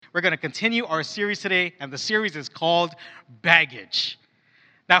We're going to continue our series today, and the series is called Baggage.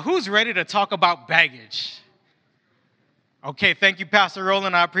 Now, who's ready to talk about baggage? Okay, thank you, Pastor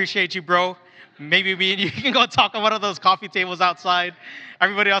Roland. I appreciate you, bro. Maybe me and you can go talk on one of those coffee tables outside.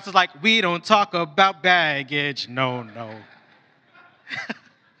 Everybody else is like, we don't talk about baggage. No.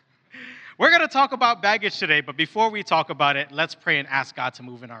 We're going to talk about baggage today, but before we talk about it, let's pray and ask God to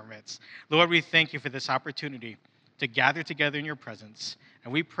move in our midst. Lord, we thank you for this opportunity to gather together in your presence,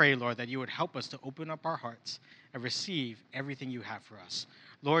 and we pray, Lord, that you would help us to open up our hearts and receive everything you have for us.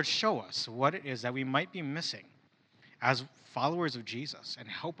 Lord, show us what it is that we might be missing as followers of Jesus, and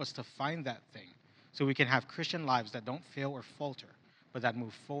help us to find that thing so we can have Christian lives that don't fail or falter, but that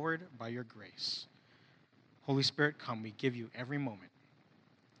move forward by your grace. Holy Spirit, come. We give you every moment.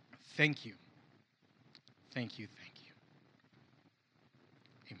 Thank you. Thank you. Thank you.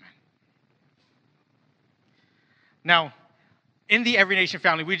 Amen. Now, in the Every Nation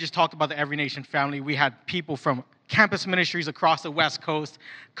family, we just talked about the Every Nation family. We had people from campus ministries across the West Coast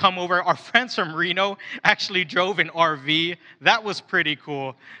come over. Our friends from Reno actually drove an RV. That was pretty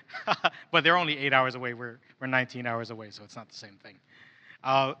cool. But they're only 8 hours away. We're 19 hours away, so it's not the same thing.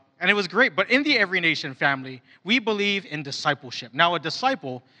 And it was great. But in the Every Nation family, we believe in discipleship. Now, a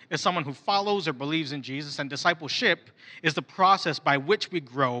disciple is someone who follows or believes in Jesus, and discipleship is the process by which we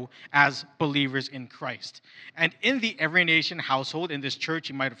grow as believers in Christ. And in the Every Nation household, in this church,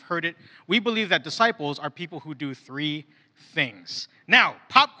 you might have heard it, we believe that disciples are people who do three things. Now,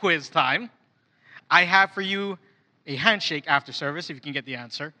 pop quiz time. I have for you a handshake after service, if you can get the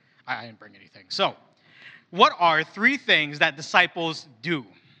answer. I didn't bring anything. So, what are three things that disciples do?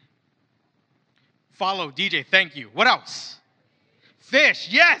 Follow, DJ, thank you. What else? Fish,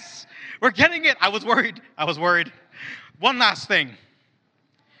 yes! We're getting it. I was worried. One last thing.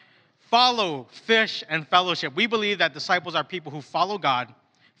 Follow, fish, and fellowship. We believe that disciples are people who follow God,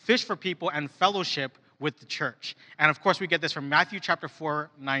 fish for people, and fellowship with the church. And of course, we get this from Matthew chapter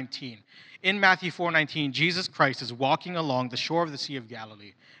 4:19. In Matthew 4:19, Jesus Christ is walking along the shore of the Sea of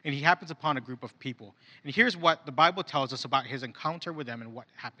Galilee, and he happens upon a group of people. And here's what the Bible tells us about his encounter with them and what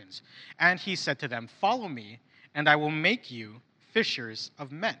happens. And he said to them, "Follow me, and I will make you fishers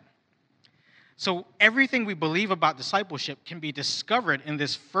of men." So everything we believe about discipleship can be discovered in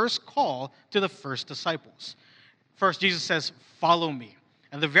this first call to the first disciples. First, Jesus says, "Follow me."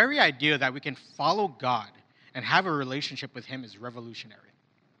 And the very idea that we can follow God and have a relationship with him is revolutionary.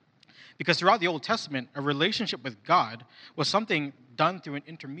 Because throughout the Old Testament, a relationship with God was something done through an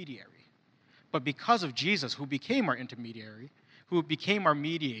intermediary. But because of Jesus, who became our intermediary, who became our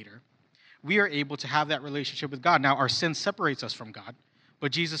mediator, we are able to have that relationship with God. Now, our sin separates us from God,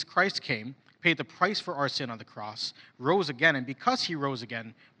 but Jesus Christ came, paid the price for our sin on the cross, rose again, and because he rose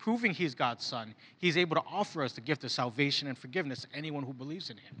again, proving he's God's son, he's able to offer us the gift of salvation and forgiveness to anyone who believes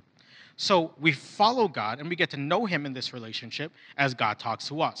in him. So we follow God, and we get to know him in this relationship as God talks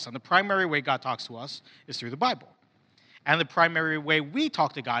to us. And the primary way God talks to us is through the Bible. And the primary way we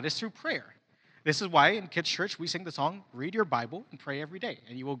talk to God is through prayer. This is why in Kids Church we sing the song, "Read your Bible and pray every day,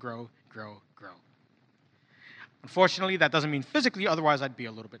 and you will grow, grow, grow." Unfortunately, that doesn't mean physically, otherwise I'd be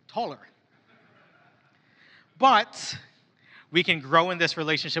a little bit taller. But we can grow in this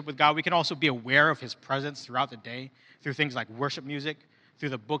relationship with God. We can also be aware of his presence throughout the day through things like worship music, through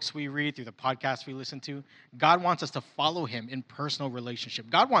the books we read, through the podcasts we listen to. God wants us to follow him in personal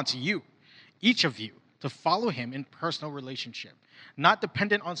relationship. God wants you, each of you, to follow him in personal relationship, not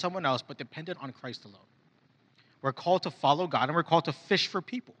dependent on someone else, but dependent on Christ alone. We're called to follow God, and we're called to fish for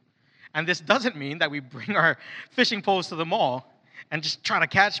people. And this doesn't mean that we bring our fishing poles to the mall and just try to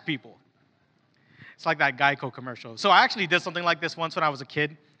catch people. It's like that Geico commercial. So I actually did something like this once when I was a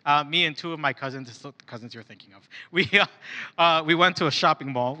kid. Me and two of my cousins, it's the cousins you're thinking of, we went to a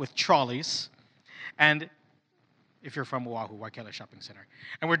shopping mall with trolleys. And if you're from Oahu, Waikele Shopping Center.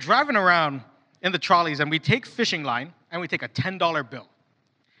 And we're driving around in the trolleys, and we take fishing line, and we take a $10 bill.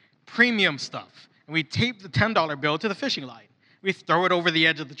 Premium stuff. And we tape the $10 bill to the fishing line. We throw it over the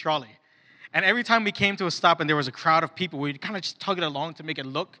edge of the trolley. And every time we came to a stop and there was a crowd of people, we'd kind of just tug it along to make it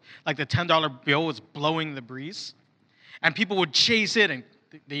look like the $10 bill was blowing the breeze. And people would chase it, and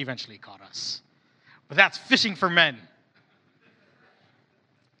they eventually caught us. But that's fishing for men.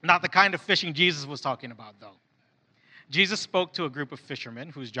 Not the kind of fishing Jesus was talking about, though. Jesus spoke to a group of fishermen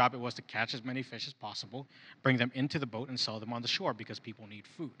whose job it was to catch as many fish as possible, bring them into the boat, and sell them on the shore because people need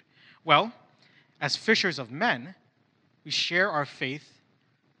food. Well, as fishers of men, we share our faith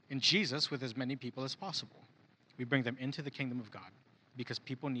in Jesus with as many people as possible. We bring them into the kingdom of God because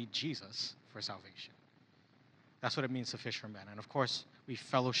people need Jesus for salvation. That's what it means to fish for men. And of course, we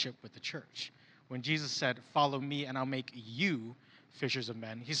fellowship with the church. When Jesus said, "Follow me and I'll make you fishers of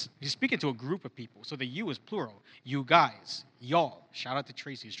men. He's speaking to a group of people. So the you is plural. You guys, y'all. Shout out to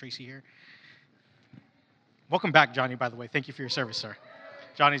Tracy. Is Tracy here? Welcome back, Johnny, by the way. Thank you for your service, sir.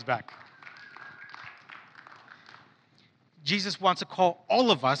 Johnny's back. Jesus wants to call all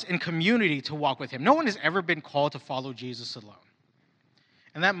of us in community to walk with him. No one has ever been called to follow Jesus alone.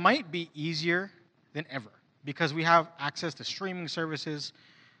 And that might be easier than ever because we have access to streaming services.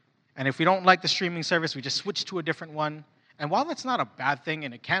 And if we don't like the streaming service, we just switch to a different one. And while that's not a bad thing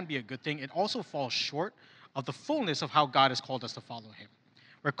and it can be a good thing, it also falls short of the fullness of how God has called us to follow him.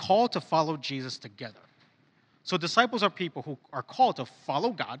 We're called to follow Jesus together. So disciples are people who are called to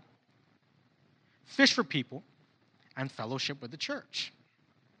follow God, fish for people, and fellowship with the church.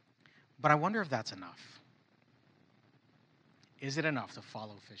 But I wonder if that's enough. Is it enough to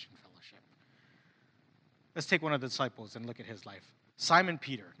follow, fish, and fellowship? Let's take one of the disciples and look at his life. Simon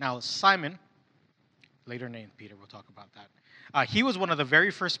Peter. Now, Simon, later named Peter, we'll talk about that. He was one of the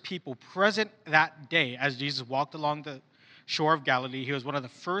very first people present that day as Jesus walked along the shore of Galilee. He was one of the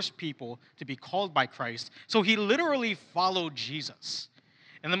first people to be called by Christ. So he literally followed Jesus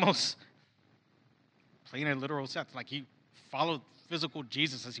in the most plain and literal sense. Like he followed physical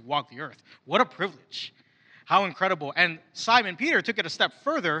Jesus as he walked the earth. What a privilege. How incredible. And Simon Peter took it a step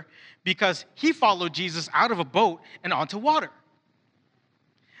further because he followed Jesus out of a boat and onto water.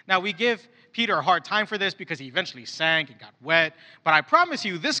 Now, we give Peter a hard time for this because he eventually sank and got wet. But I promise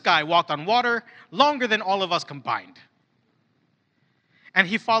you, this guy walked on water longer than all of us combined. And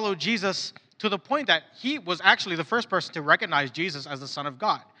he followed Jesus to the point that he was actually the first person to recognize Jesus as the Son of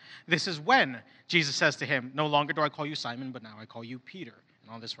God. This is when Jesus says to him, "No longer do I call you Simon, but now I call you Peter. And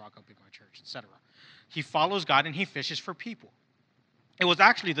on this rock I'll build my church," etc. He follows God and he fishes for people. It was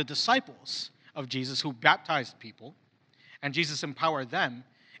actually the disciples of Jesus who baptized people, and Jesus empowered them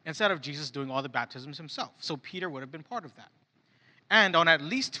instead of Jesus doing all the baptisms himself. So Peter would have been part of that. And on at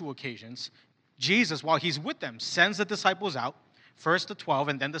least 2 occasions, Jesus, while he's with them, sends the disciples out, first the 12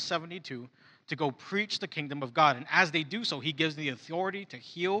 and then the 72, to go preach the kingdom of God. And as they do so, he gives them the authority to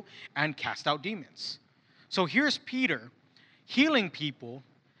heal and cast out demons. So here's Peter healing people,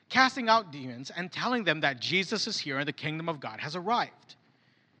 casting out demons, and telling them that Jesus is here and the kingdom of God has arrived.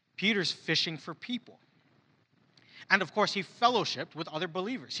 Peter's fishing for people. And of course, he fellowshiped with other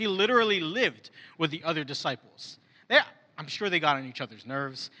believers. He literally lived with the other disciples. I'm sure they got on each other's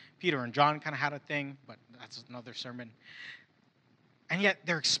nerves. Peter and John kind of had a thing, but that's another sermon. And yet,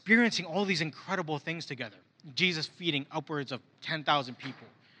 they're experiencing all these incredible things together. Jesus feeding upwards of 10,000 people,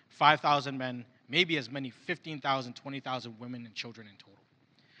 5,000 men, maybe as many 15,000, 20,000 women and children in total.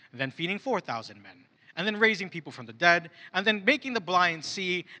 And then feeding 4,000 men. And then raising people from the dead. And then making the blind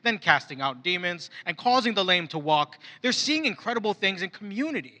see. Then casting out demons. And causing the lame to walk. They're seeing incredible things in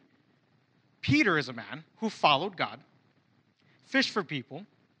community. Peter is a man who followed God, fished for people,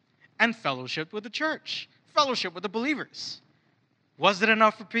 and fellowshiped with the church. Fellowship with the believers. Was it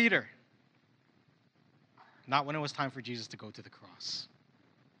enough for Peter? Not when it was time for Jesus to go to the cross.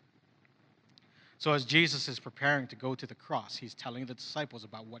 So as Jesus is preparing to go to the cross, he's telling the disciples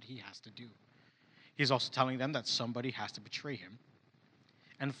about what he has to do. He's also telling them that somebody has to betray him.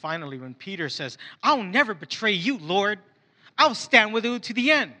 And finally, when Peter says, "I'll never betray you, Lord. I'll stand with you to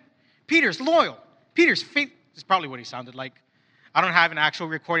the end." Peter's loyal. Peter's faith is probably what he sounded like. I don't have an actual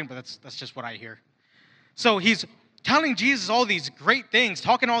recording, but that's just what I hear. So he's telling Jesus all these great things,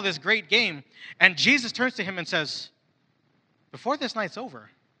 talking all this great game, and Jesus turns to him and says, "Before this night's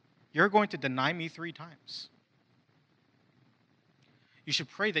over, you're going to deny me 3 times. You should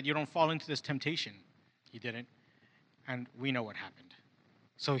pray that you don't fall into this temptation." He didn't, and we know what happened.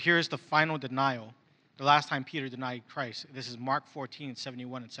 So here's the final denial, the last time Peter denied Christ. This is Mark 14,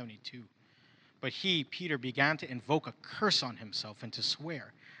 71 and 72. But he, Peter, began to invoke a curse on himself and to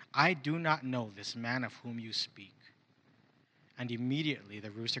swear, "I do not know this man of whom you speak." And immediately the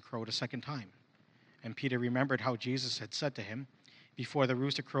rooster crowed a second time. And Peter remembered how Jesus had said to him, "Before the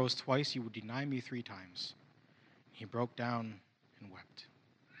rooster crows twice, you will deny me 3 times." He broke down and wept.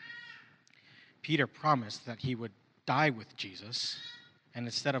 Peter promised that he would die with Jesus, and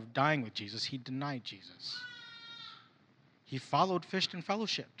instead of dying with Jesus, he denied Jesus. He followed, fished, and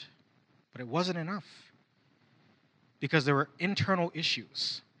fellowshipped, but it wasn't enough because there were internal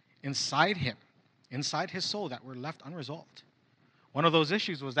issues inside him, inside his soul, that were left unresolved. One of those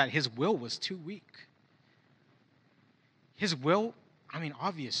issues was that his will was too weak. His will,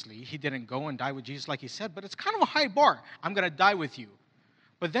 obviously, he didn't go and die with Jesus like he said, but it's kind of a high bar. I'm going to die with you.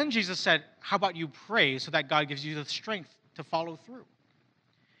 But then Jesus said, how about you pray so that God gives you the strength to follow through?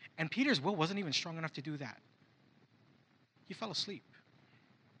 And Peter's will wasn't even strong enough to do that. He fell asleep.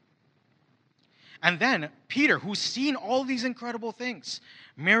 And then Peter, who's seen all these incredible things,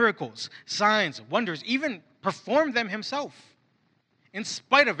 miracles, signs, wonders, even performed them himself, in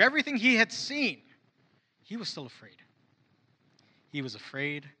spite of everything he had seen, he was still afraid. He was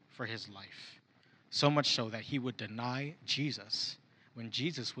afraid for his life, so much so that he would deny Jesus when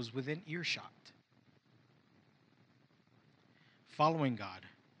Jesus was within earshot. Following God,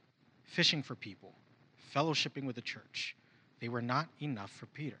 fishing for people, fellowshipping with the church, they were not enough for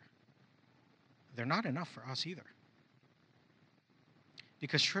Peter. They're not enough for us either.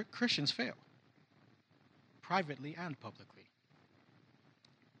 Because Christians fail, privately and publicly.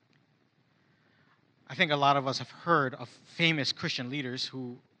 I think a lot of us have heard of famous Christian leaders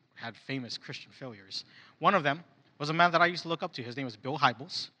who had famous Christian failures. One of them was a man that I used to look up to. His name was Bill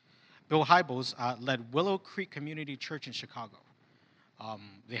Hybels. Bill Hybels led Willow Creek Community Church in Chicago.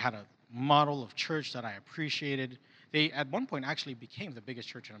 They had a model of church that I appreciated. They, at one point, actually became the biggest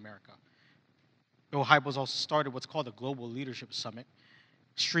church in America. Bill Hybels also started what's called the Global Leadership Summit,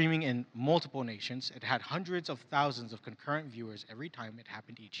 streaming in multiple nations. It had hundreds of thousands of concurrent viewers every time it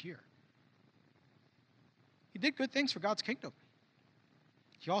happened each year. He did good things for God's kingdom.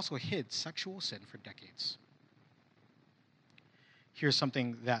 He also hid sexual sin for decades. Here's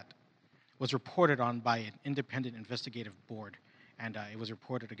something that was reported on by an independent investigative board, and it was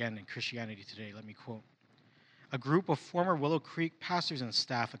reported again in Christianity Today. Let me quote. A group of former Willow Creek pastors and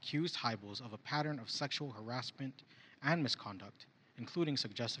staff accused Hybels of a pattern of sexual harassment and misconduct, including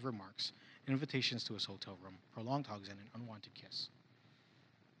suggestive remarks, invitations to his hotel room, prolonged hugs, and an unwanted kiss.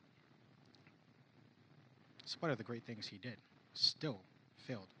 In spite of the great things he did, still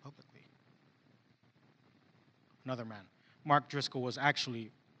failed publicly. Another man, Mark Driscoll, was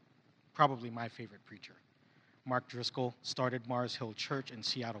actually probably my favorite preacher. Mark Driscoll started Mars Hill Church in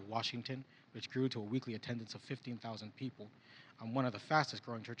Seattle, Washington, which grew to a weekly attendance of 15,000 people. One of the fastest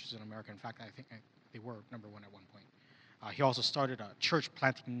growing churches in America. In fact, I think they were number one at one point. He also started a church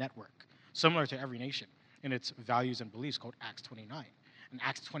planting network, similar to Every Nation, in its values and beliefs, called Acts 29. And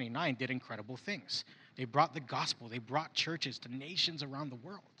Acts 29 did incredible things. They brought the gospel. They brought churches to nations around the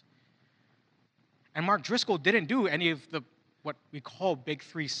world. And Mark Driscoll didn't do any of the what we call big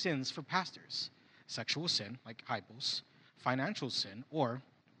three sins for pastors: sexual sin, like Hybels, financial sin, or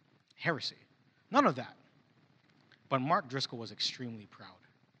heresy. None of that. But Mark Driscoll was extremely proud,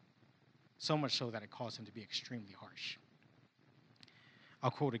 so much so that it caused him to be extremely harsh.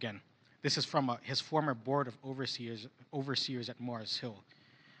 I'll quote again. This is from his former board of overseers at Mars Hill.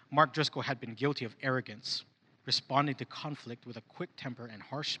 Mark Driscoll had been guilty of arrogance, responding to conflict with a quick temper and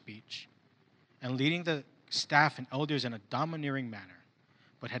harsh speech, and leading the staff and elders in a domineering manner,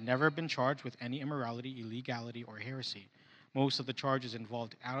 but had never been charged with any immorality, illegality, or heresy. Most of the charges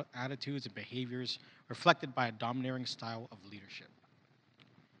involved attitudes and behaviors reflected by a domineering style of leadership.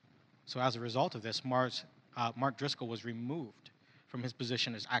 So as a result of this, Mark Driscoll was removed from his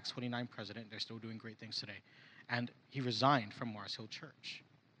position as Acts 29 president. They're still doing great things today. And he resigned from Mars Hill Church.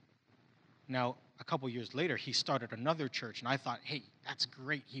 Now, a couple years later, he started another church, and I thought, hey, that's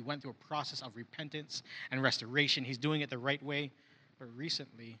great. He went through a process of repentance and restoration. He's doing it the right way. But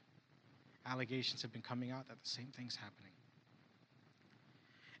recently, allegations have been coming out that the same thing's happening.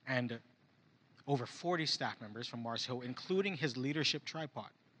 And over 40 staff members from Mars Hill, including his leadership tripod,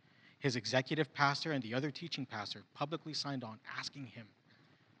 his executive pastor and the other teaching pastor, publicly signed on asking him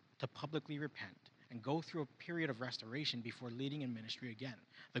to publicly repent and go through a period of restoration before leading in ministry again.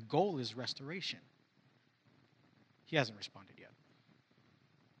 The goal is restoration. He hasn't responded yet.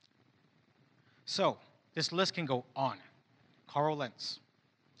 So, this list can go on. Carl Lentz,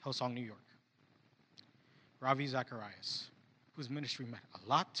 Hillsong, New York. Ravi Zacharias, whose ministry meant a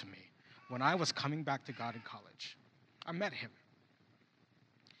lot to me when I was coming back to God in college. I met him.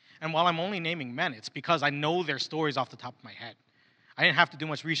 And while I'm only naming men, it's because I know their stories off the top of my head. I didn't have to do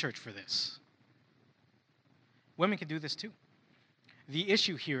much research for this. Women can do this too. The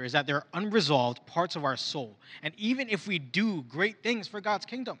issue here is that there are unresolved parts of our soul. And even if we do great things for God's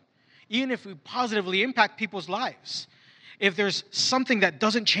kingdom, even if we positively impact people's lives, if there's something that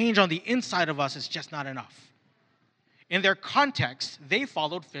doesn't change on the inside of us, it's just not enough. In their context, they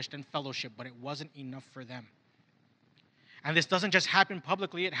followed, fished, and fellowship, but it wasn't enough for them. And this doesn't just happen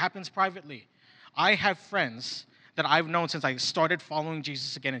publicly, it happens privately. I have friends that I've known since I started following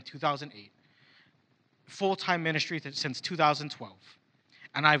Jesus again in 2008, full-time ministry since 2012,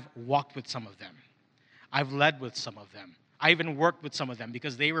 and I've walked with some of them. I've led with some of them. I even worked with some of them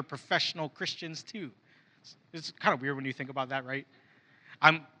because they were professional Christians too. It's kind of weird when you think about that, right?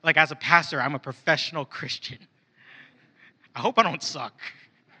 As a pastor, I'm a professional Christian. I hope I don't suck.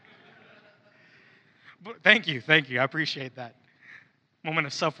 But thank you. I appreciate that. Moment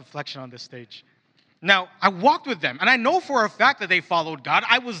of self-reflection on this stage. Now, I walked with them, and I know for a fact that they followed God.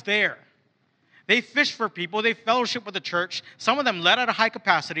 I was there. They fished for people. They fellowshiped with the church. Some of them led at a high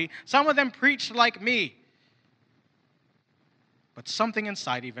capacity. Some of them preached like me. But something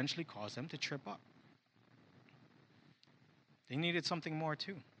inside eventually caused them to trip up. They needed something more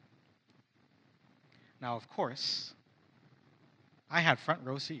too. Now, of course, I had front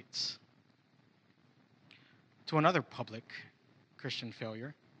row seats to another public Christian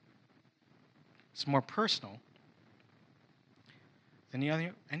failure. It's more personal than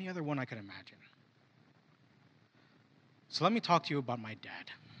any other one I could imagine. So let me talk to you about my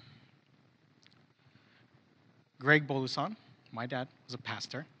dad. Greg Bolusan, my dad, was a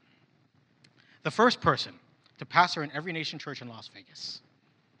pastor. The first person to pastor in Every Nation Church in Las Vegas.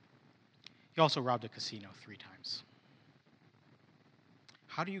 He also robbed a casino 3 times.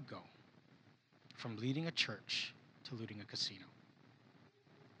 How do you go from leading a church to looting a casino?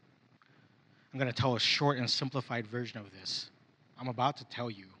 I'm going to tell a short and simplified version of this. I'm about to tell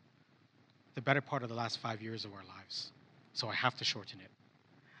you the better part of the last 5 years of our lives, so I have to shorten it.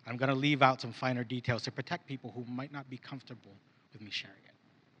 I'm going to leave out some finer details to protect people who might not be comfortable with me sharing it.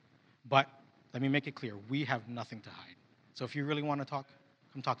 But let me make it clear, we have nothing to hide. So if you really want to talk,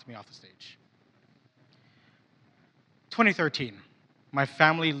 come talk to me off the stage. 2013, my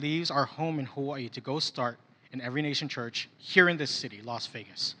family leaves our home in Hawaii to go start an Every Nation Church here in this city, Las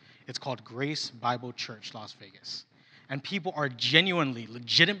Vegas. It's called Grace Bible Church, Las Vegas. And people are genuinely,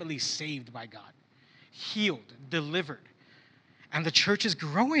 legitimately saved by God, healed, delivered. And the church is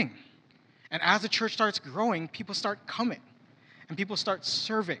growing. And as the church starts growing, people start coming. And people start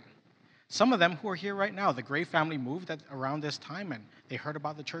serving. Some of them who are here right now, the Gray family moved around this time, and they heard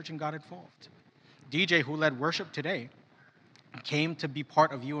about the church and got involved. DJ, who led worship today, came to be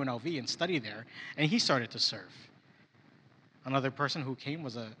part of UNLV and study there, and he started to serve. Another person who came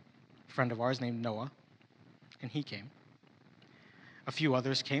was a friend of ours named Noah, and he came. A few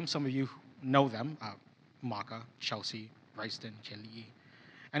others came. Some of you know them, Maka, Chelsea, Bryston, Kelly,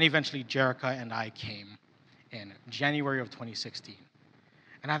 and eventually Jerica and I came in January of 2016.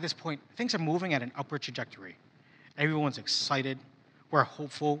 And at this point, things are moving at an upward trajectory. Everyone's excited. We're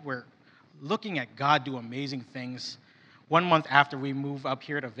hopeful. We're looking at God do amazing things. 1 month after we move up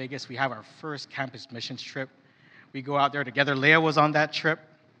here to Vegas, we have our first campus missions trip. We go out there together. Leah was on that trip.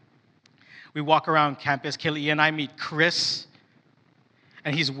 We walk around campus. Kelly and I meet Chris.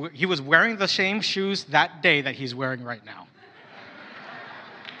 And he was wearing the same shoes that day that he's wearing right now.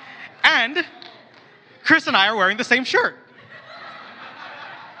 And Chris and I are wearing the same shirt.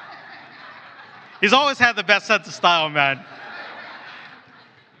 He's always had the best sense of style, man.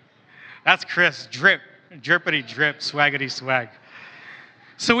 That's Chris. Drip. Drippity drip. Swaggity swag.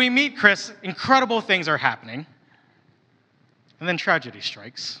 So we meet Chris. Incredible things are happening. And then tragedy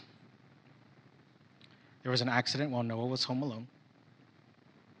strikes. There was an accident while Noah was home alone.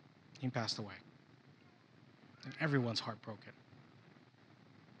 He passed away. And everyone's heartbroken.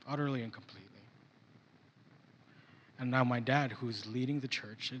 Utterly and completely. And now my dad, who's leading the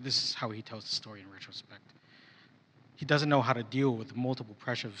church, this is how he tells the story in retrospect. He doesn't know how to deal with the multiple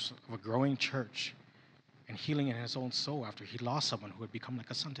pressures of a growing church and healing in his own soul after he lost someone who had become like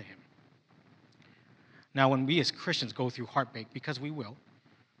a son to him. Now, when we as Christians go through heartbreak, because we will,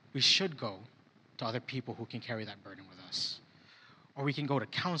 we should go to other people who can carry that burden with us. Or we can go to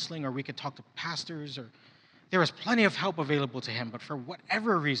counseling, or we can talk to pastors, or there is plenty of help available to him, but for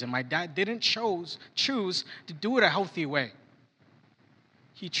whatever reason, my dad didn't choose to do it a healthy way.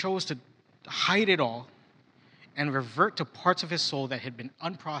 He chose to hide it all and revert to parts of his soul that had been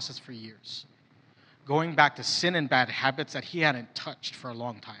unprocessed for years, going back to sin and bad habits that he hadn't touched for a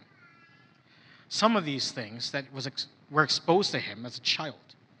long time. Some of these things that were exposed to him as a child.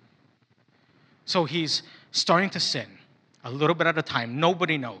 So he's starting to sin a little bit at a time.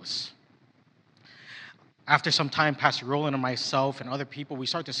 Nobody knows. After some time, Pastor Roland and myself and other people, we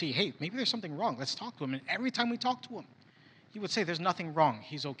start to see, hey, maybe there's something wrong. Let's talk to him. And every time we talk to him, he would say, there's nothing wrong.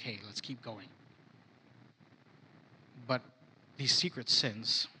 He's okay. Let's keep going. But these secret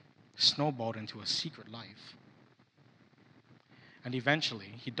sins snowballed into a secret life. And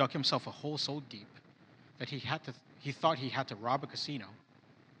eventually, he dug himself a hole so deep that he thought he had to rob a casino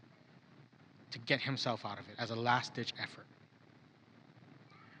to get himself out of it as a last-ditch effort.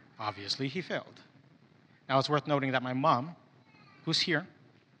 Obviously, he failed. Now, it's worth noting that my mom, who's here,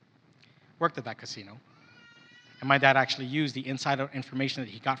 worked at that casino. And my dad actually used the insider information that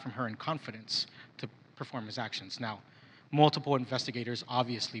he got from her in confidence to perform his actions. Now, multiple investigators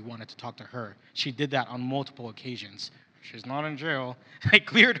obviously wanted to talk to her. She did that on multiple occasions. She's not in jail. They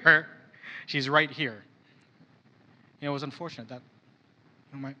cleared her. She's right here. It was unfortunate that,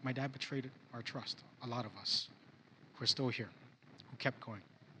 My dad betrayed our trust, a lot of us who are still here, who kept going.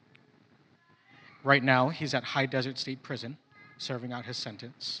 Right now, he's at High Desert State Prison, serving out his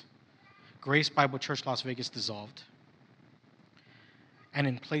sentence. Grace Bible Church Las Vegas dissolved. And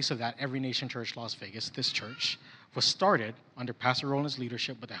in place of that, Every Nation Church Las Vegas, this church, was started under Pastor Roland's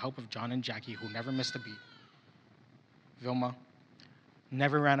leadership with the help of John and Jackie, who never missed a beat. Vilma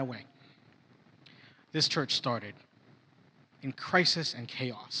never ran away. This church started in crisis and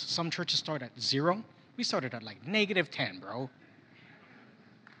chaos. Some churches start at 0. We started at like -10, bro.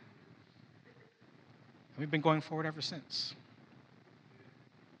 And we've been going forward ever since.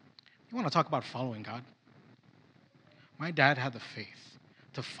 You want to talk about following God? My dad had the faith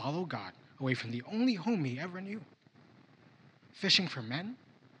to follow God away from the only home he ever knew. Fishing for men.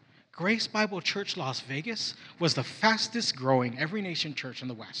 Grace Bible Church Las Vegas was the fastest growing Every Nation church in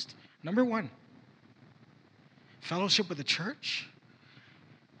the West. Number 1. Fellowship with the church.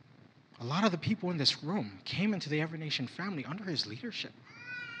 A lot of the people in this room came into the Every Nation family under his leadership.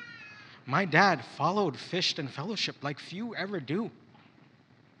 My dad followed, fished, and fellowship like few ever do.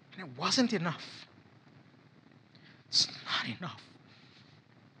 And it wasn't enough. It's not enough.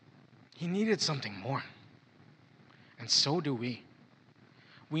 He needed something more. And so do we.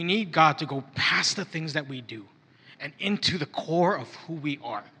 We need God to go past the things that we do and into the core of who we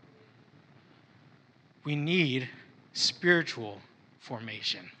are. We need spiritual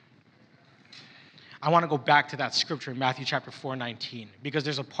formation. I want to go back to that scripture in Matthew chapter 4:19, because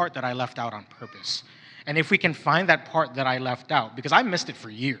there's a part that I left out on purpose. And if we can find that part that I left out, because I missed it for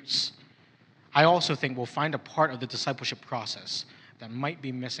years, I also think we'll find a part of the discipleship process that might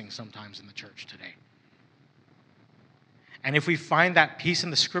be missing sometimes in the church today. And if we find that piece in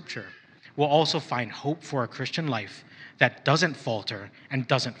the scripture, we'll also find hope for a Christian life that doesn't falter and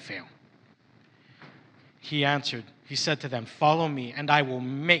doesn't fail. He answered, he said to them, "Follow me, and I will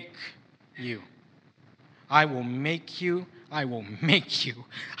make you." I will make you. I will make you.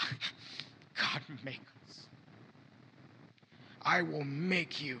 God, make us. I will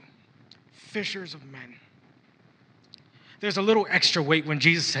make you fishers of men. There's a little extra weight when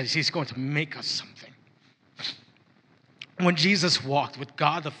Jesus says he's going to make us something. When Jesus walked with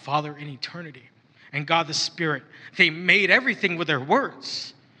God the Father in eternity and God the Spirit, they made everything with their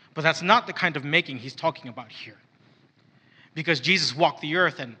words. But that's not the kind of making he's talking about here. Because Jesus walked the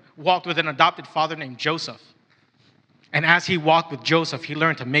earth and walked with an adopted father named Joseph. And as he walked with Joseph, he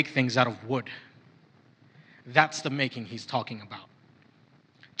learned to make things out of wood. That's the making he's talking about.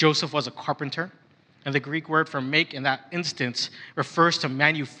 Joseph was a carpenter, and the Greek word for make in that instance refers to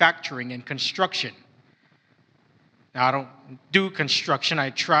manufacturing and construction. Now, I don't do construction. I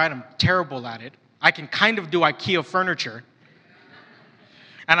tried. I'm terrible at it. I can kind of do IKEA furniture.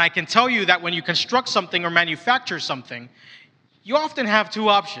 And I can tell you that when you construct something or manufacture something, you often have two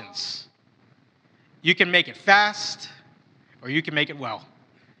options. You can make it fast, or you can make it well.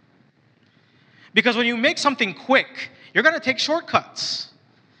 Because when you make something quick, you're going to take shortcuts.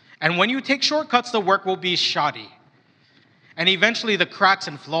 And when you take shortcuts, the work will be shoddy. And eventually the cracks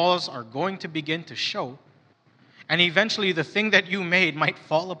and flaws are going to begin to show. And eventually the thing that you made might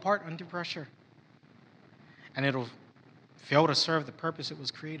fall apart under pressure. And it'll fail to serve the purpose it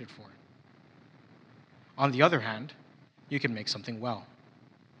was created for. On the other hand, you can make something well.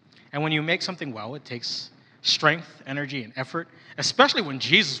 And when you make something well, it takes strength, energy, and effort, especially when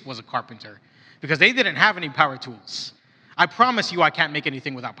Jesus was a carpenter, because they didn't have any power tools. I promise you I can't make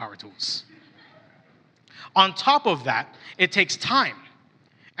anything without power tools. On top of that, it takes time,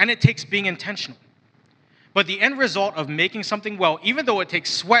 and it takes being intentional. But the end result of making something well, even though it takes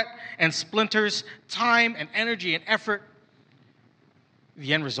sweat and splinters, time and energy and effort,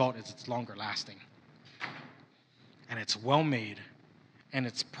 the end result is it's longer lasting. And it's well made, and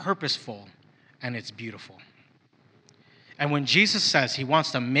it's purposeful, and it's beautiful. And when Jesus says he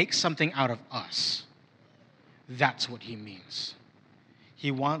wants to make something out of us, that's what he means.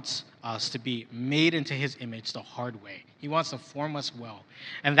 He wants us to be made into his image the hard way. He wants to form us well.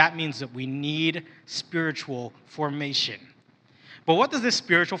 And that means that we need spiritual formation. But what does this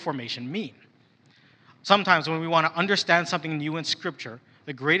spiritual formation mean? Sometimes when we want to understand something new in Scripture,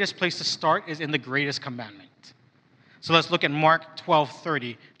 the greatest place to start is in the greatest commandment. So let's look at Mark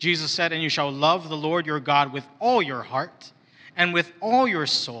 12:30. Jesus said, "And you shall love the Lord your God with all your heart, and with all your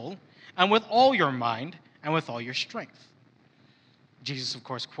soul, and with all your mind, and with all your strength." Jesus, of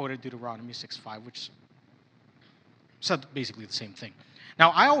course, quoted Deuteronomy 6:5, which said basically the same thing.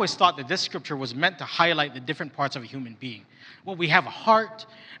 Now, I always thought that this scripture was meant to highlight the different parts of a human being. Well, we have a heart,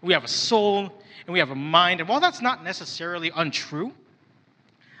 we have a soul, and we have a mind. And while that's not necessarily untrue,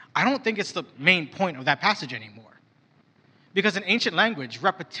 I don't think it's the main point of that passage anymore. Because in ancient language,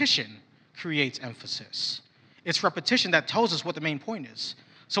 repetition creates emphasis. It's repetition that tells us what the main point is.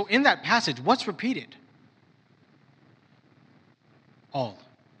 So in that passage, what's repeated? All.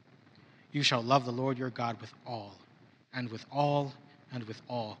 You shall love the Lord your God with all, and with all, and with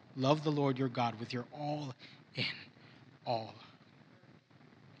all. Love the Lord your God with your all in all.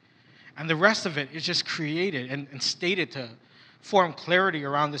 And the rest of it is just created and stated to form clarity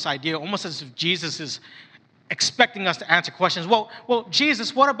around this idea, almost as if Jesus is expecting us to answer questions. Well,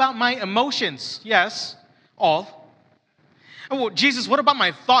 Jesus, what about my emotions? Yes, all. Well, Jesus, what about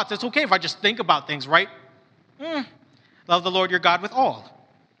my thoughts? It's okay if I just think about things, right? Love the Lord your God with all.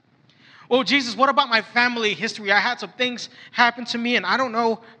 Well, Jesus, what about my family history? I had some things happen to me and I don't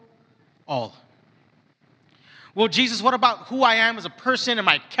know. All. Well, Jesus, what about who I am as a person and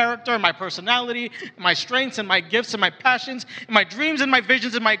my character and my personality, and my strengths and my gifts and my passions, and my dreams and my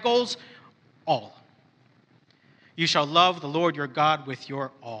visions and my goals? All. You shall love the Lord your God with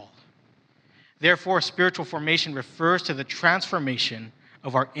your all. Therefore, spiritual formation refers to the transformation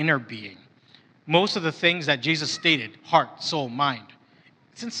of our inner being. Most of the things that Jesus stated, heart, soul, mind,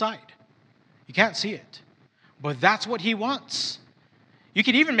 it's inside. You can't see it. But that's what he wants. You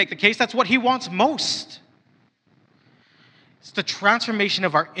can even make the case that's what he wants most. It's the transformation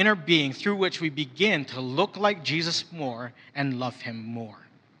of our inner being through which we begin to look like Jesus more and love him more.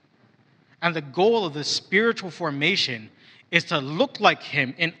 And the goal of this spiritual formation is to look like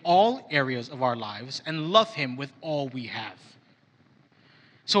him in all areas of our lives and love him with all we have.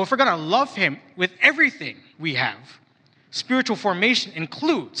 So if we're going to love him with everything we have, spiritual formation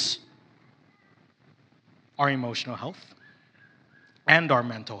includes our emotional health and our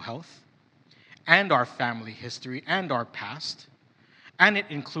mental health and our family history and our past, and it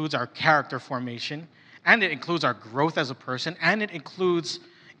includes our character formation, and it includes our growth as a person, and it includes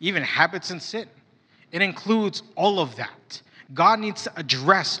even habits and sin. It includes all of that. God needs to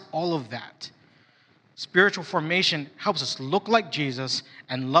address all of that. Spiritual formation helps us look like Jesus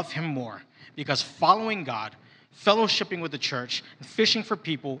and love him more, because following God, fellowshipping with the church, and fishing for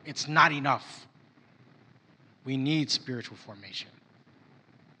people, it's not enough. We need spiritual formation.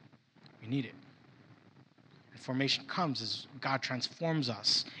 We need it. And formation comes as God transforms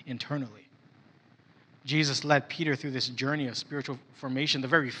us internally. Jesus led Peter through this journey of spiritual formation. The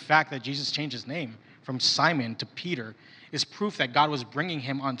very fact that Jesus changed his name from Simon to Peter is proof that God was bringing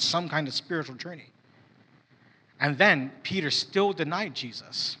him on some kind of spiritual journey. And then Peter still denied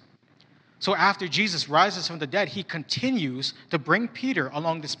Jesus. So after Jesus rises from the dead, he continues to bring Peter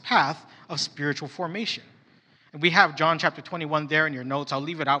along this path of spiritual formation. And we have John chapter 21 there in your notes. I'll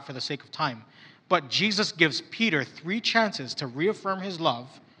leave it out for the sake of time. But Jesus gives Peter 3 chances to reaffirm his love,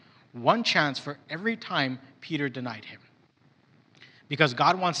 1 chance for every time Peter denied him. Because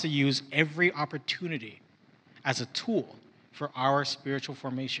God wants to use every opportunity as a tool for our spiritual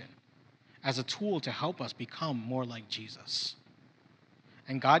formation, as a tool to help us become more like Jesus.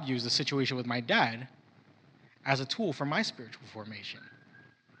 And God used the situation with my dad as a tool for my spiritual formation.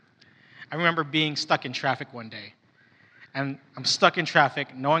 I remember being stuck in traffic one day. And I'm stuck in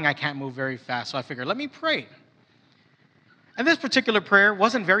traffic, knowing I can't move very fast. So I figured, let me pray. And this particular prayer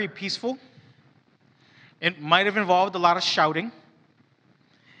wasn't very peaceful. It might have involved a lot of shouting.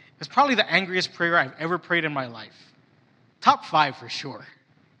 It's probably the angriest prayer I've ever prayed in my life. Top 5 for sure.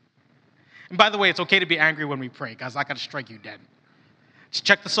 And by the way, it's okay to be angry when we pray. God's not going to strike you dead. Just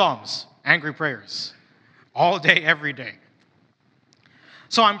check the Psalms, angry prayers, all day, every day.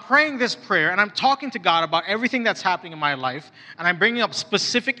 So I'm praying this prayer, and I'm talking to God about everything that's happening in my life, and I'm bringing up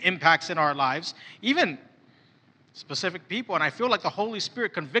specific impacts in our lives, even specific people, and I feel like the Holy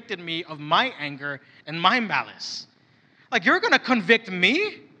Spirit convicted me of my anger and my malice. Like, you're going to convict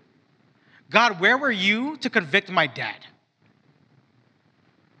me? God, where were you to convict my dad?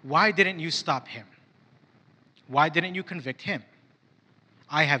 Why didn't you stop him? Why didn't you convict him?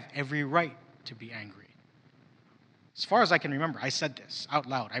 I have every right to be angry. As far as I can remember, I said this out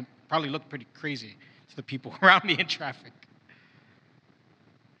loud. I probably looked pretty crazy to the people around me in traffic.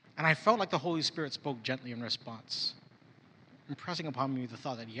 And I felt like the Holy Spirit spoke gently in response, impressing upon me the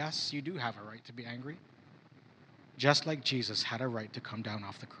thought that, yes, you do have a right to be angry, just like Jesus had a right to come down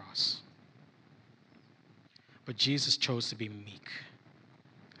off the cross. But Jesus chose to be meek.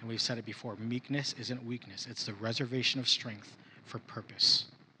 And we've said it before, meekness isn't weakness. It's the reservation of strength for purpose.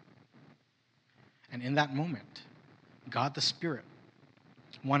 And in that moment, God the Spirit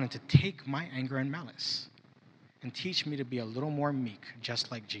wanted to take my anger and malice and teach me to be a little more meek,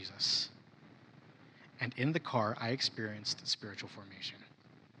 just like Jesus. And in the car, I experienced spiritual formation.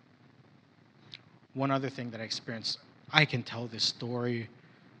 One other thing that I experienced, I can tell this story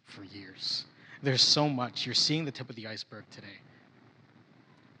for years. There's so much. You're seeing the tip of the iceberg today.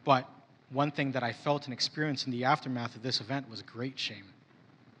 But one thing that I felt and experienced in the aftermath of this event was great shame.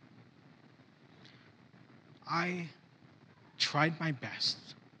 I tried my best,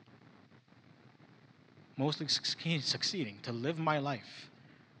 mostly succeeding, to live my life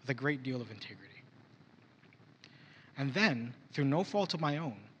with a great deal of integrity. And then, through no fault of my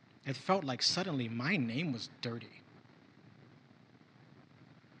own, it felt like suddenly my name was dirty.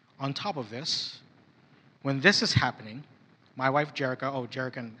 On top of this, when this is happening, my wife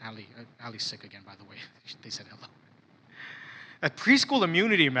Jerica and Ali, Ali's sick again, by the way. They said hello. That preschool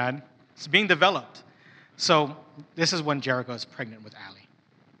immunity, man, it's being developed. So this is when Jerica is pregnant with Ali.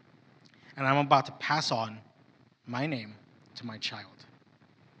 And I'm about to pass on my name to my child.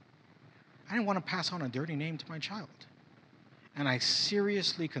 I didn't want to pass on a dirty name to my child. And I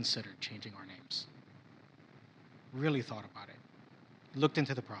seriously considered changing our names. Really thought about it. Looked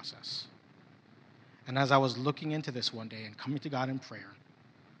into the process. And as I was looking into this one day and coming to God in prayer,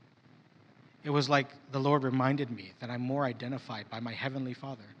 it was like the Lord reminded me that I'm more identified by my heavenly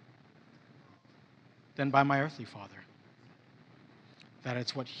Father than by my earthly father. That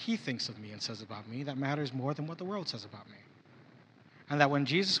it's what he thinks of me and says about me that matters more than what the world says about me. And that when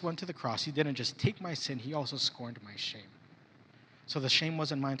Jesus went to the cross, he didn't just take my sin, he also scorned my shame. So the shame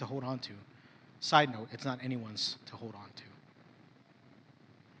wasn't mine to hold on to. Side note, it's not anyone's to hold on to.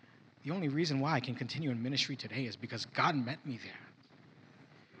 The only reason why I can continue in ministry today is because God met me there.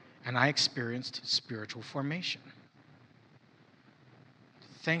 And I experienced spiritual formation.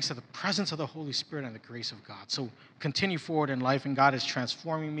 Thanks to the presence of the Holy Spirit and the grace of God. So continue forward in life, and God is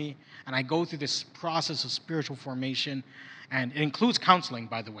transforming me. And I go through this process of spiritual formation, and it includes counseling,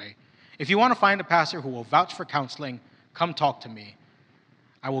 by the way. If you want to find a pastor who will vouch for counseling, come talk to me.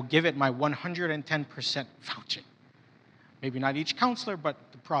 I will give it my 110% vouching. Maybe not each counselor, but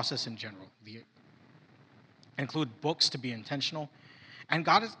the process in general. Include books to be intentional. And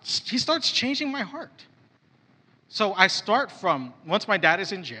he starts changing my heart. So I start from, once my dad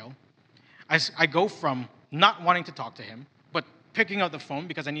is in jail, I go from not wanting to talk to him, but picking up the phone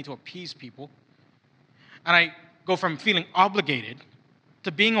because I need to appease people. And I go from feeling obligated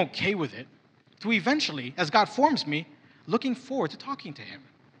to being okay with it, to eventually, as God forms me, looking forward to talking to him.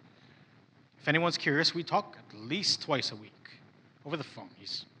 If anyone's curious, we talk at least twice a week over the phone.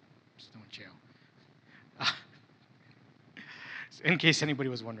 He's still in jail. In case anybody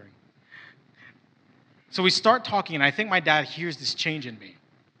was wondering. So we start talking, and I think my dad hears this change in me.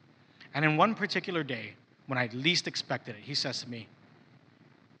 And in one particular day, when I least expected it, he says to me,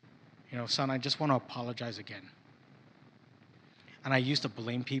 son, I just want to apologize again. And I used to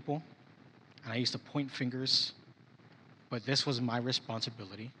blame people, and I used to point fingers, but this was my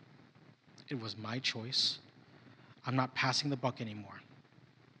responsibility. It was my choice. I'm not passing the buck anymore.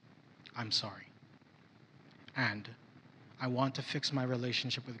 I'm sorry. And I want to fix my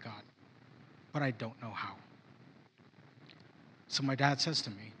relationship with God, but I don't know how. So my dad says to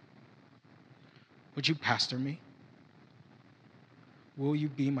me, would you pastor me? Will you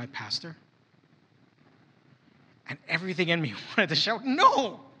be my pastor? And everything in me wanted to shout,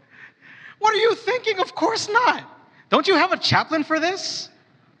 no! What are you thinking? Of course not. Don't you have a chaplain for this?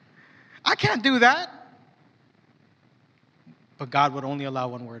 I can't do that. But God would only allow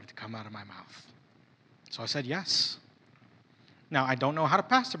one word to come out of my mouth. So I said yes. Now, I don't know how to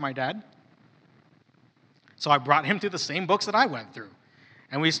pastor my dad. So I brought him to the same books that I went through.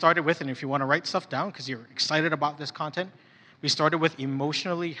 And we started with, and if you want to write stuff down because you're excited about this content, we started with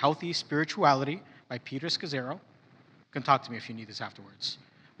Emotionally Healthy Spirituality by Peter Scazzero. You can talk to me if you need this afterwards.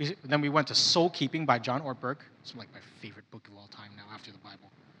 Then we went to Soul Keeping by John Ortberg. It's like my favorite book of all time now after the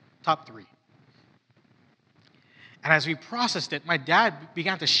Bible. Top 3. And as we processed it, my dad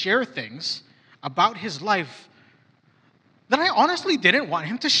began to share things about his life that I honestly didn't want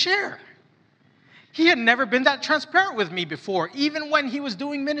him to share. He had never been that transparent with me before, even when he was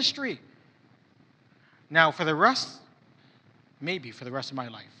doing ministry. Now, for the rest of my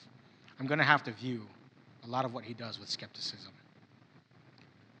life, I'm going to have to view a lot of what he does with skepticism.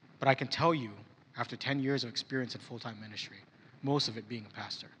 But I can tell you, after 10 years of experience in full-time ministry, most of it being a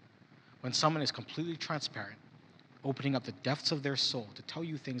pastor, when someone is completely transparent, opening up the depths of their soul to tell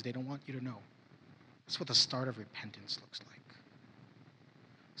you things they don't want you to know, that's what the start of repentance looks like.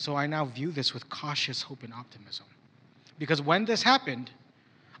 So I now view this with cautious hope and optimism. Because when this happened,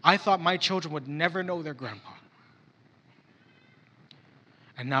 I thought my children would never know their grandpa.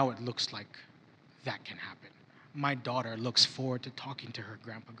 And now it looks like that can happen. My daughter looks forward to talking to her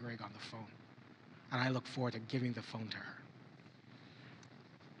Grandpa Greg on the phone. And I look forward to giving the phone to her.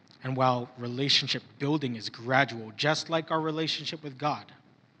 And while relationship building is gradual, just like our relationship with God,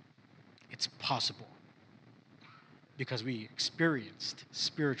 it's It's possible because we experienced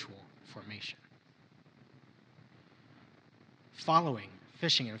spiritual formation. Following,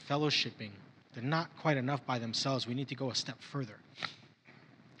 fishing, and fellowshipping, they're not quite enough by themselves. We need to go a step further.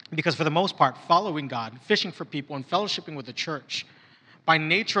 Because for the most part, following God, fishing for people, and fellowshipping with the church, by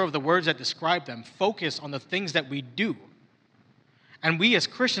nature of the words that describe them, focus on the things that we do. And we as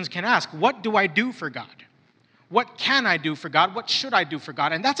Christians can ask, what do I do for God? What can I do for God? What should I do for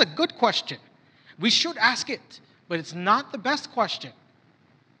God? And that's a good question. We should ask it, but it's not the best question.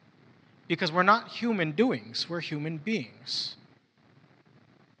 Because we're not human doings, we're human beings.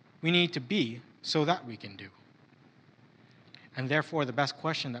 We need to be so that we can do. And therefore, the best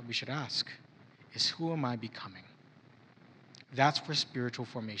question that we should ask is, who am I becoming? That's where spiritual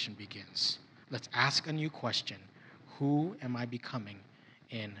formation begins. Let's ask a new question. Who am I becoming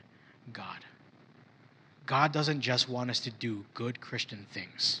in God? God doesn't just want us to do good Christian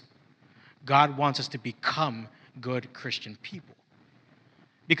things. God wants us to become good Christian people.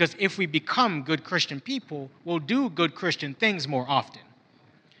 Because if we become good Christian people, we'll do good Christian things more often.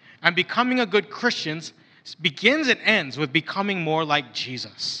 And becoming a good Christian begins and ends with becoming more like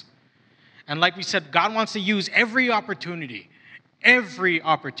Jesus. And like we said, God wants to use every opportunity,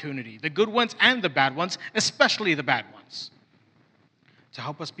 the good ones and the bad ones, especially the bad ones, to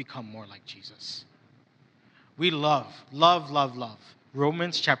help us become more like Jesus. We love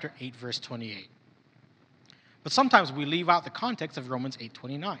Romans chapter 8, verse 28. But sometimes we leave out the context of Romans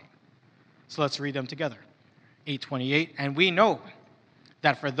 8:29. So let's read them together. 8:28, and we know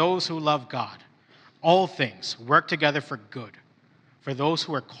that for those who love God, all things work together for good, for those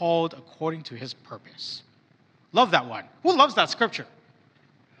who are called according to his purpose. Love that one. Who loves that scripture?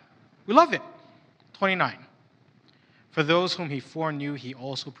 We love it. 29. For those whom he foreknew, he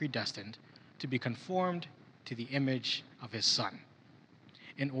also predestined to be conformed to the image of his Son,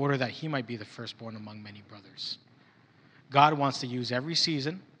 in order that he might be the firstborn among many brothers. God wants to use every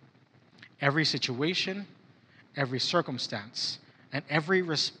season, every situation, every circumstance, and every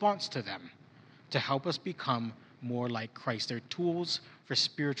response to them to help us become more like Christ. They're tools for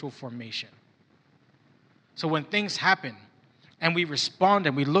spiritual formation. So when things happen and we respond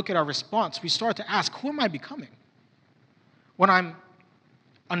and we look at our response, we start to ask, who am I becoming? When I'm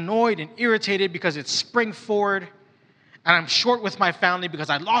annoyed and irritated because it's spring forward and I'm short with my family because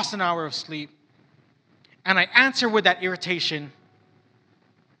I lost an hour of sleep, and I answer with that irritation,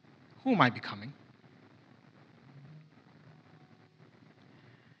 who am I becoming?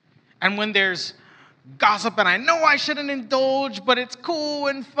 And when there's gossip and I know I shouldn't indulge, but it's cool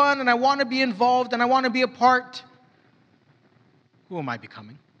and fun and I want to be involved and I want to be a part, who am I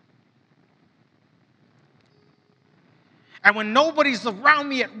becoming? And when nobody's around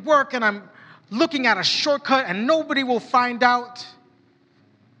me at work and I'm looking at a shortcut and nobody will find out,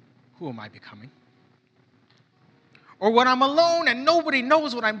 who am I becoming? Or when I'm alone and nobody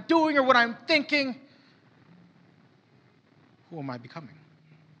knows what I'm doing or what I'm thinking, who am I becoming?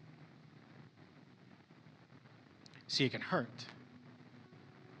 See, it can hurt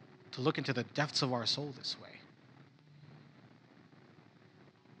to look into the depths of our soul this way.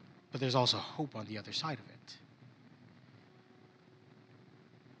 But there's also hope on the other side of it.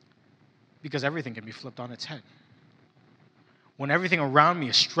 Because everything can be flipped on its head. When everything around me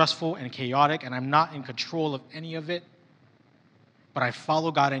is stressful and chaotic and I'm not in control of any of it, but I follow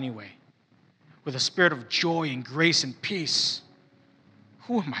God anyway, with a spirit of joy and grace and peace,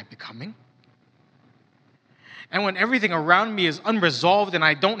 who am I becoming? And when everything around me is unresolved and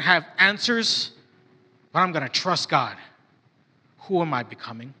I don't have answers, but I'm going to trust God, who am I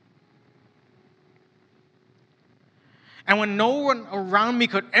becoming? And when no one around me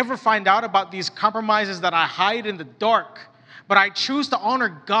could ever find out about these compromises that I hide in the dark, but I choose to honor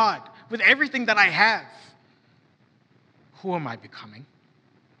God with everything that I have, who am I becoming?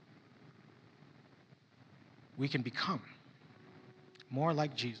 We can become more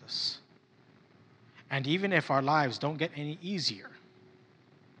like Jesus. And even if our lives don't get any easier,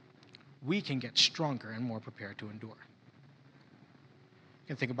 we can get stronger and more prepared to endure. You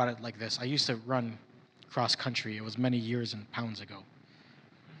can think about it like this. I used to run cross country. It was many years and pounds ago.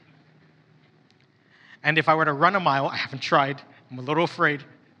 And if I were to run a mile, I haven't tried, I'm a little afraid,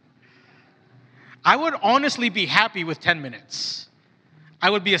 I would honestly be happy with 10 minutes. I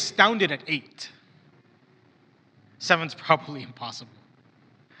would be astounded at 8. 7's probably impossible.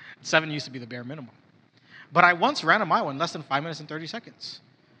 7 used to be the bare minimum. But I once ran a mile in less than 5 minutes and 30 seconds.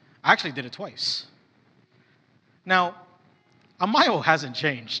 I actually did it twice. Now, a mile hasn't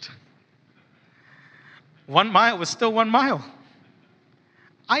changed. 1 mile was still 1 mile.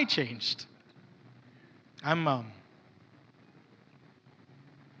 I changed.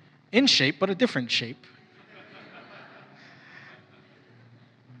 in shape, but a different shape.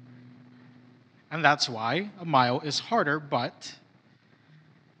 And that's why a mile is harder, but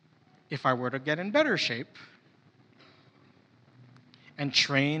if I were to get in better shape and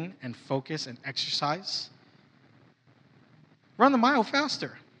train and focus and exercise, run the mile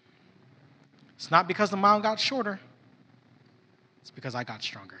faster. It's not because the mile got shorter. It's because I got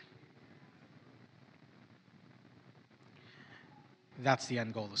stronger. That's the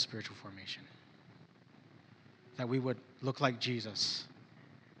end goal of spiritual formation. That we would look like Jesus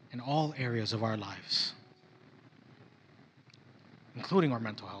in all areas of our lives, including our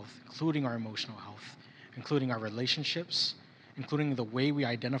mental health, including our emotional health, including our relationships, including the way we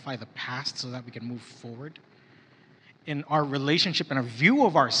identify the past so that we can move forward, in our relationship and our view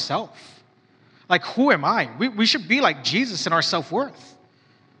of ourselves. Like, who am I? We should be like Jesus in our self-worth.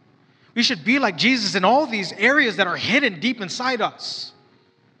 We should be like Jesus in all these areas that are hidden deep inside us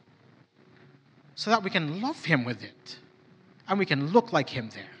so that we can love him with it and we can look like him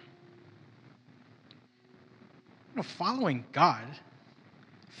there. Following God,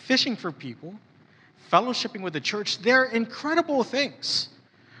 fishing for people, fellowshipping with the church, they're incredible things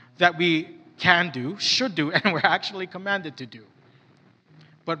that we can do, should do, and we're actually commanded to do.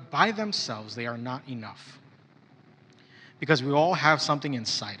 But by themselves, they are not enough. Because we all have something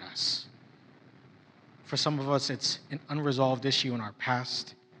inside us. For some of us, it's an unresolved issue in our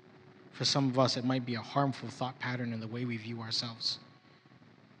past. For some of us, it might be a harmful thought pattern in the way we view ourselves.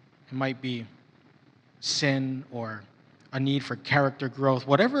 It might be sin or a need for character growth,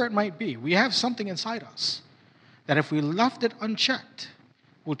 whatever it might be. We have something inside us that if we left it unchecked,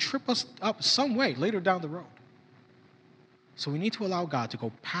 will trip us up some way later down the road. So we need to allow God to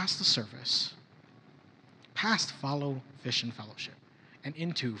go past the surface, past follow, fish, and fellowship, and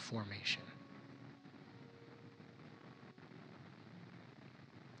into formation.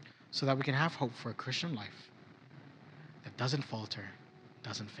 So that we can have hope for a Christian life that doesn't falter,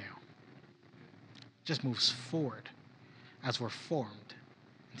 doesn't fail. Just moves forward as we're formed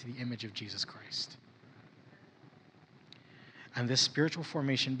into the image of Jesus Christ. And this spiritual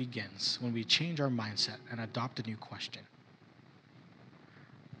formation begins when we change our mindset and adopt a new question.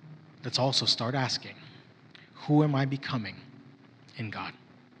 Let's also start asking, who am I becoming in God?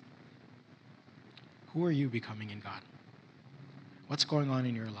 Who are you becoming in God? What's going on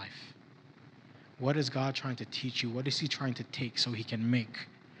in your life? What is God trying to teach you? What is he trying to take so he can make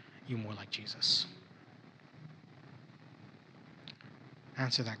you more like Jesus?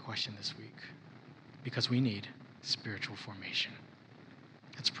 Answer that question this week, because we need spiritual formation.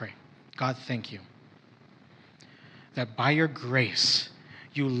 Let's pray. God, thank you that by your grace,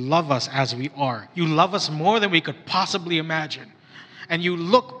 you love us as we are. You love us more than we could possibly imagine. And you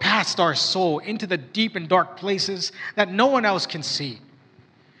look past our soul into the deep and dark places that no one else can see,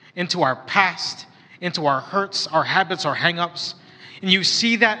 into our past, into our hurts, our habits, our hang-ups. And you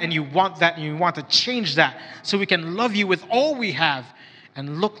see that and you want to change that so we can love you with all we have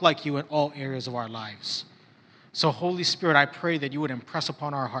and look like you in all areas of our lives. So Holy Spirit, I pray that you would impress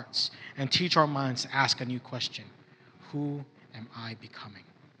upon our hearts and teach our minds to ask a new question. Who am I becoming?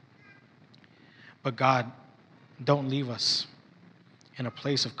 But God, don't leave us in a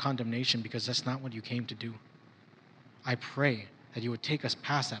place of condemnation, because that's not what you came to do. I pray that you would take us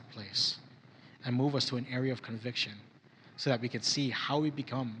past that place and move us to an area of conviction so that we can see how we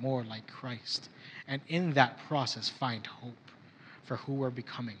become more like Christ. And in that process, find hope for who we're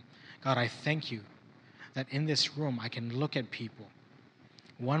becoming. God, I thank you that in this room I can look at people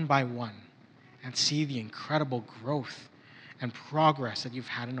one by one and see the incredible growth and progress that you've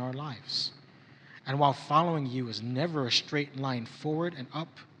had in our lives. And while following you is never a straight line forward and up,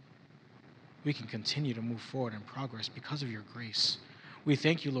 we can continue to move forward in progress because of your grace. We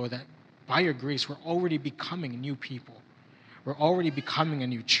thank you, Lord, that by your grace we're already becoming new people. We're already becoming a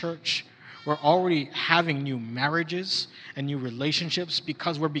new church. We're already having new marriages and new relationships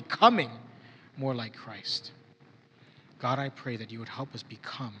because we're becoming more like Christ. God, I pray that you would help us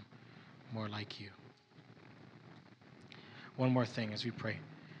become more like you. One more thing as we pray.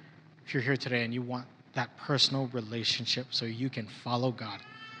 If you're here today and you want that personal relationship so you can follow God,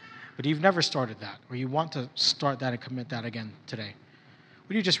 but you've never started that, or you want to start that and commit that again today,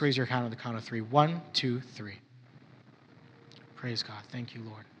 would you just raise your hand on the count of 3? 1, 2, 3. Praise God. Thank you,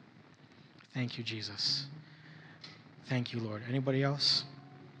 Lord. Thank you, Jesus. Thank you, Lord. Anybody else?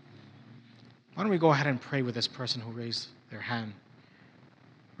 Why don't we go ahead and pray with this person who raised their hand?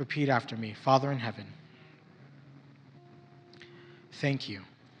 Repeat after me. Father in heaven, thank you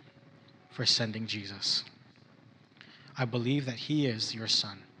for sending Jesus. I believe that he is your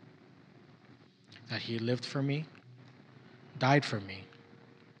son, that he lived for me, died for me,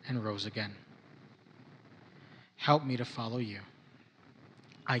 and rose again. Help me to follow you.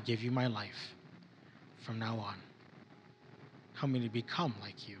 I give you my life from now on. Help me to become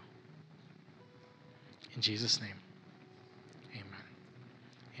like you. In Jesus' name, amen.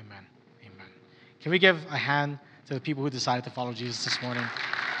 Amen. Amen. Can we give a hand to the people who decided to follow Jesus this morning?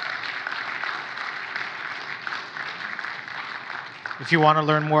 If you want to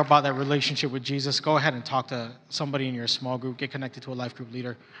learn more about that relationship with Jesus, go ahead and talk to somebody in your small group. Get connected to a life group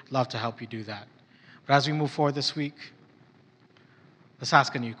leader. I'd love to help you do that. But as we move forward this week, let's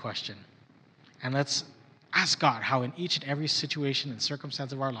ask a new question. And let's ask God how in each and every situation and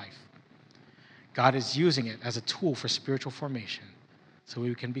circumstance of our life, God is using it as a tool for spiritual formation so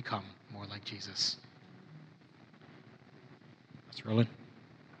we can become more like Jesus. Let's roll in.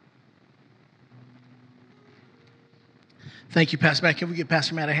 Thank you, Pastor Matt. Can we give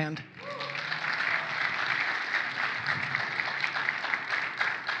Pastor Matt a hand?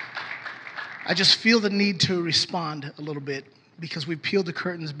 I just feel the need to respond a little bit because we peeled the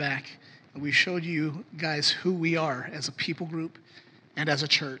curtains back and we showed you guys who we are as a people group and as a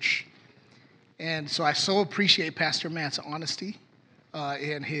church. And so I so appreciate Pastor Matt's honesty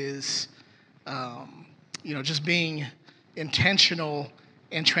and his, just being intentional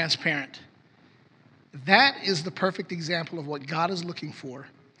and transparent. That is the perfect example of what God is looking for.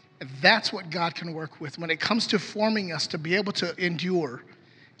 And that's what God can work with. When it comes to forming us to be able to endure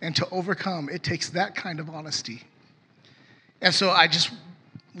and to overcome, it takes that kind of honesty. And so I just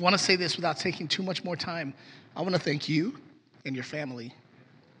want to say this without taking too much more time. I want to thank you and your family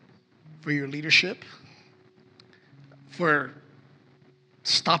for your leadership, for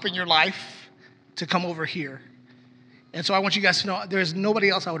stopping your life to come over here. And so I want you guys to know there's nobody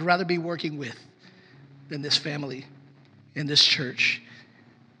else I would rather be working with than this family in this church.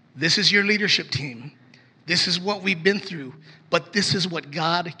 This is your leadership team. This is what we've been through. But this is what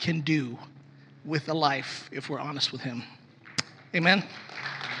God can do with a life if we're honest with him. Amen.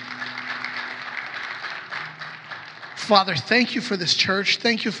 Father, thank you for this church.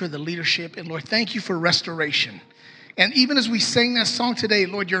 Thank you for the leadership. And Lord, thank you for restoration. And even as we sang that song today,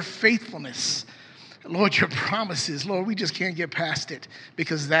 Lord, your faithfulness, Lord, your promises, Lord, we just can't get past it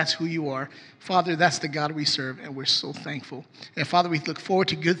because that's who you are. Father, that's the God we serve, and we're so thankful. And Father, we look forward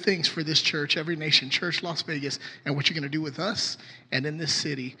to good things for this church, Every Nation Church, Las Vegas, and what you're going to do with us and in this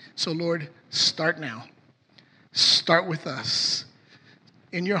city. So, Lord, start now. Start with us.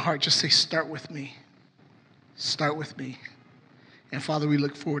 In your heart, just say, start with me. Start with me. And Father, we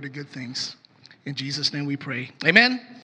look forward to good things. In Jesus' name we pray. Amen.